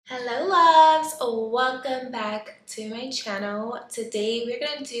Hello loves, welcome back to my channel. Today we're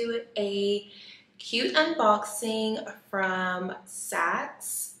gonna do a cute unboxing from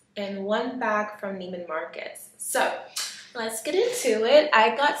Saks and one bag from Neiman Marcus. So let's get into it.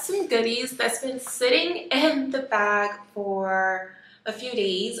 I got some goodies that's been sitting in the bag for a few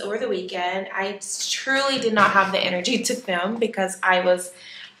days over the weekend. I truly did not have the energy to film because I was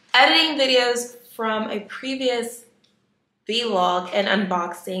editing videos from a previous vlog and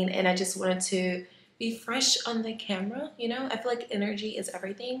unboxing, and I just wanted to be fresh on the camera. You know, I feel like energy is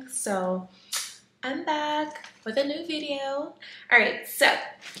everything. So I'm back with a new video. All right, so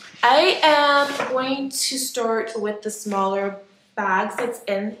I am going to start with the smaller bags that's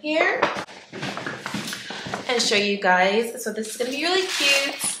in here and show you guys. So this is gonna be really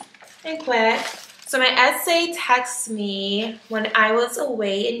cute and quick. So my essay texted me when I was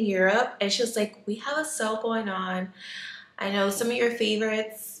away in Europe, and she was like, we have a sale going on. I know some of your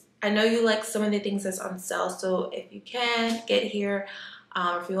favorites. I know you like some of the things that's on sale. So if you can get here,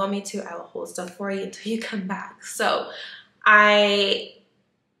 if you want me to, I will hold stuff for you until you come back. So I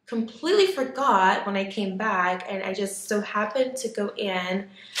completely forgot when I came back, and I just so happened to go in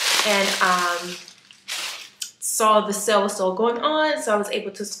and saw the sale was still going on. So I was able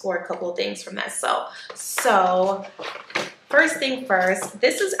to score a couple of things from that sale. So first thing first,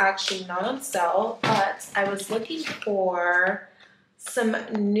 this is actually not on sale, but I was looking for some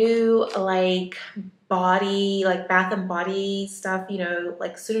new like body, like bath and body stuff, you know,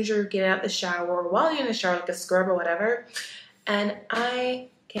 like as soon as you're getting out the shower or while you're in the shower, like a scrub or whatever. And I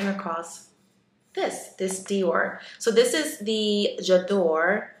came across this Dior. So this is the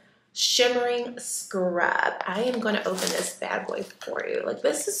J'adore shimmering scrub. I am going to open this bad boy for you. Like,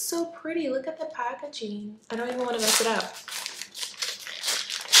 this is so pretty. Look at the packaging. I don't even want to mess it up.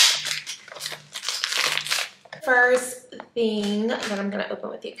 First thing that I'm going to open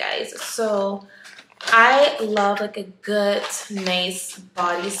with you guys. So I love like a good, nice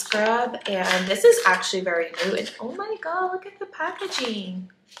body scrub, and this is actually very new. And oh my god, look at the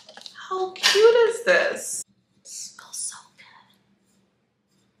packaging. How cute is this? It smells so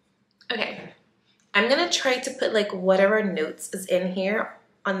good. Okay, I'm gonna try to put like whatever notes is in here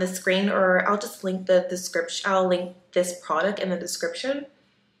on the screen, or I'll just link the description. I'll link this product in the description.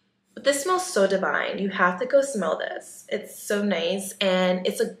 But this smells so divine. You have to go smell this. It's so nice, and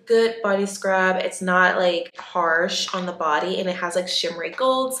it's a good body scrub. It's not like harsh on the body, and it has like shimmery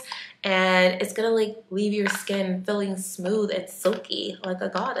golds, and it's gonna like leave your skin feeling smooth and silky like a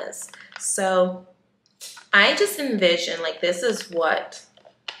goddess. So I just envision like this is what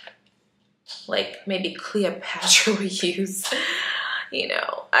like maybe Cleopatra would use. You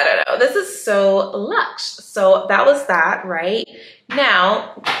know, I don't know. This is so luxe. So that was that, right?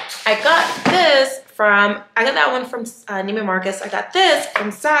 Now, I got that one from Neiman Marcus. I got this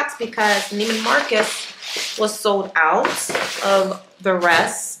from Saks because Neiman Marcus was sold out of the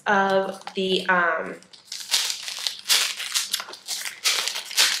rest of the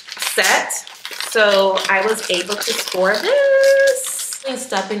set. So I was able to score this. And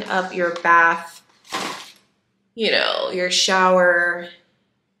stepping up your bath, you know, your shower,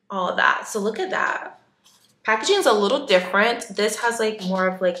 all of that. So look at that. Packaging is a little different. This has like more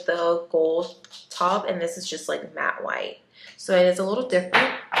of like the gold top, and this is just like matte white. So it is a little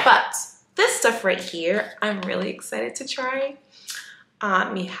different, but this stuff right here, I'm really excited to try.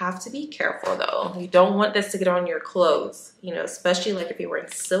 You have to be careful though. You don't want this to get on your clothes, you know, especially like if you're wearing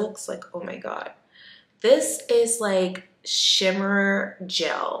silks, like, oh my God. This is like shimmer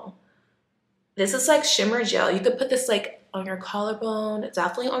gel. This is like shimmer gel. You could put this like on your collarbone,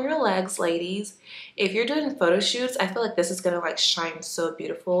 definitely on your legs, ladies. If you're doing photo shoots, I feel like this is gonna like shine so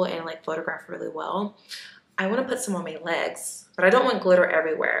beautiful and like photograph really well. I wanna put some on my legs, but I don't want glitter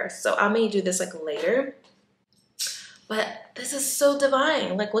everywhere. So I may do this like later. But this is so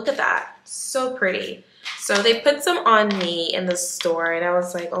divine. Like, look at that, so pretty. So they put some on me in the store, and I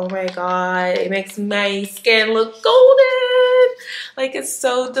was like, oh my God, it makes my skin look golden. Like, it's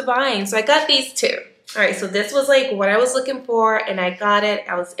so divine. So I got these two. All right, so this was like what I was looking for, and I got it.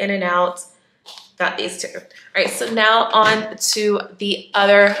 I was in and out, got these two. All right, so now on to the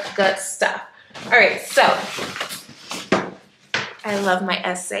other good stuff. All right, so I love my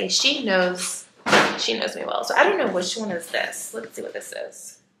essay. She knows me well. So I don't know which one is this. Let's see what this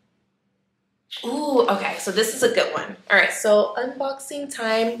is. Ooh, okay, so this is a good one. All right, so unboxing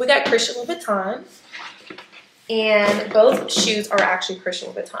time. We got Christian Louboutin, and both shoes are actually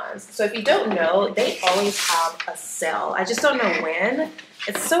Christian Louboutins. So if you don't know, they always have a sale. I just don't know when.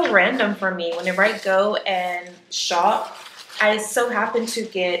 It's so random for me. Whenever I go and shop, I so happen to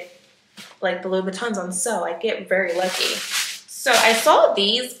get like the Louboutins on sale. I get very lucky. So I saw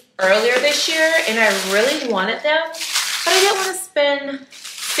these earlier this year and I really wanted them, but I didn't want to spend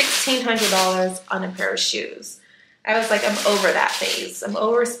 $1,600 on a pair of shoes. I was like, I'm over that phase. I'm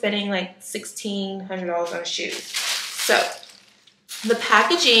over spending like $1,600 on shoes. So the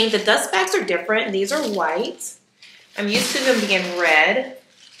packaging, the dust bags are different. These are white. I'm used to them being red,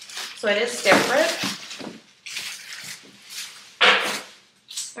 so it is different.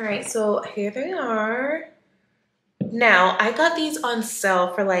 All right, so here they are. Now, I got these on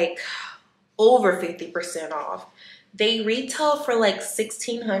sale for like over 50% off. They retail for like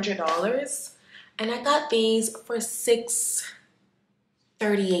 $1,600, and I got these for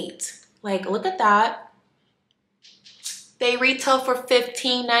 $638. Like, look at that. They retail for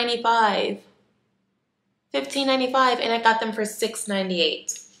 $15.95. $15.95, and I got them for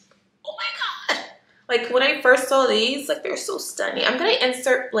 $698. Oh my God. Like, when I first saw these, like, they're so stunning. I'm gonna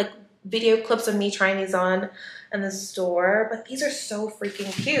insert like video clips of me trying these on in the store, but these are so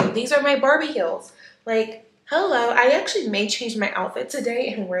freaking cute. These are my Barbie heels. Like, hello. I actually may change my outfit today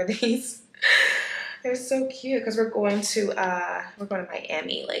and wear these. They're so cute because we're going to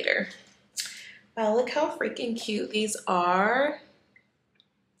Miami later. Wow, look how freaking cute these are.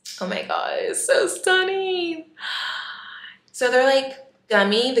 Oh my God, it's so stunning. So they're like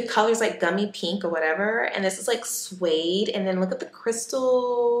gummy. The color's like gummy pink or whatever. And this is like suede. And then look at the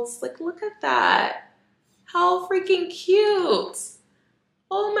crystals. Like, look at that. How freaking cute.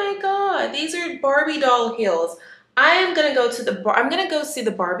 Oh my God, these are Barbie doll heels. I'm gonna go see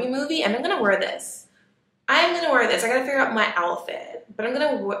the Barbie movie and I'm gonna wear this. I'm gonna wear this. I gotta figure out my outfit, but I'm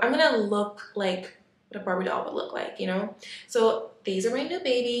gonna look like what a Barbie doll would look like, you know? So these are my new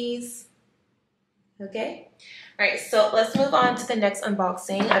babies. Okay. All right, so let's move on to the next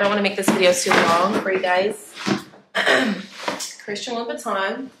unboxing. I don't want to make this video too long for you guys. Christian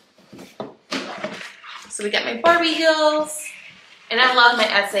Louboutin. So we got my Barbie heels. And I love my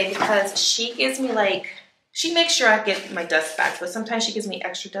essay because she gives me like, she makes sure I get my dust bags, but sometimes she gives me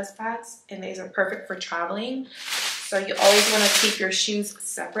extra dust bags and these are perfect for traveling. So you always want to keep your shoes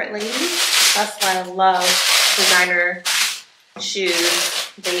separate, ladies. That's why I love designer shoes.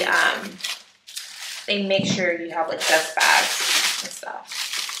 They make sure you have like dust bags and stuff,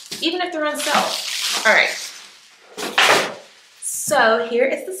 even if they're on sale. All right. So here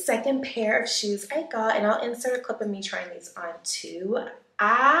is the second pair of shoes I got, and I'll insert a clip of me trying these on too.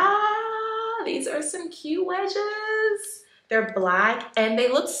 These are some cute wedges. They're black and they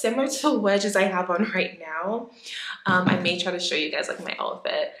look similar to the wedges I have on right now. I may try to show you guys like my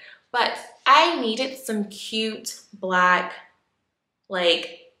outfit, but I needed some cute black,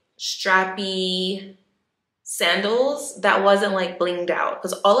 like strappy sandals that wasn't like blinged out,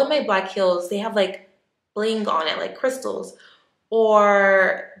 because all of my black heels, they have like bling on it, like crystals,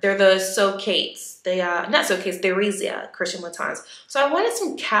 or they're the So-Kates. Not So-Kates, they're Rezia Christian Louboutins. So I wanted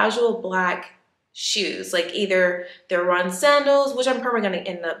some casual black shoes, like either they're run sandals, which I'm probably gonna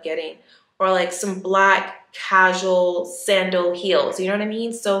end up getting, or like some black casual sandal heels, you know what I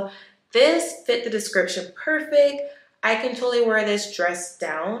mean? So this fit the description perfect. I can totally wear this dressed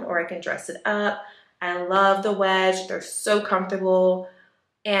down or I can dress it up. I love the wedge, they're so comfortable.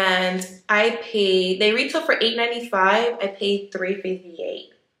 And they retail for $8.95. I paid $3.58.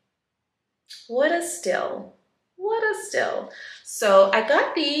 What a steal. What a steal. So I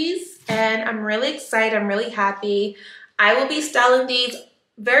got these and I'm really excited. I'm really happy. I will be styling these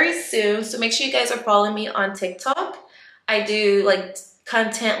very soon. So make sure you guys are following me on TikTok. I do like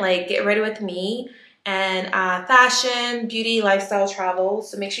content like get ready with me and fashion, beauty, lifestyle, travel.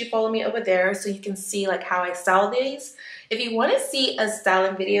 So make sure you follow me over there so you can see like how I style these. If you want to see a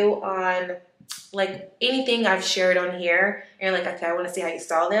styling video on like anything I've shared on here, and you're like, okay, I want to see how you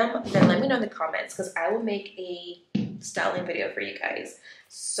style them, then let me know in the comments because I will make a styling video for you guys.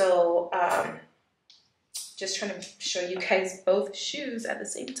 So just trying to show you guys both shoes at the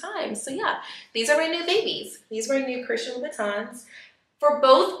same time. So yeah, these are my new babies. These were new Christian Louboutins. For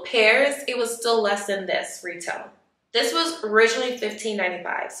both pairs, it was still less than this retail. This was originally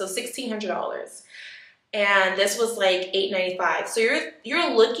 $15.95, so $1,600. And this was like $8.95. So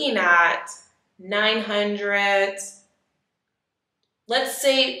you're looking at $900, let's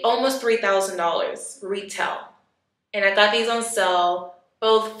say almost $3,000 retail. And I got these on sale,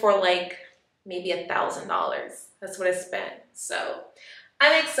 both for like maybe $1,000. That's what I spent. So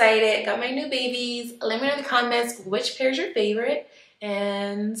I'm excited. Got my new babies. Let me know in the comments which pair is your favorite.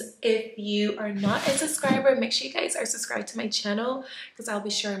 And if you are not a subscriber, make sure you guys are subscribed to my channel because I'll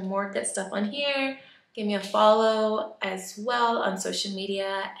be sharing more good stuff on here. Give me a follow as well on social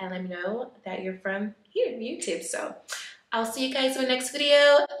media and let me know that you're from here, YouTube. So I'll see you guys in the next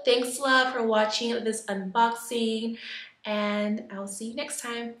video. Thanks a lot for watching this unboxing and I will see you next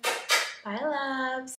time. Bye, love.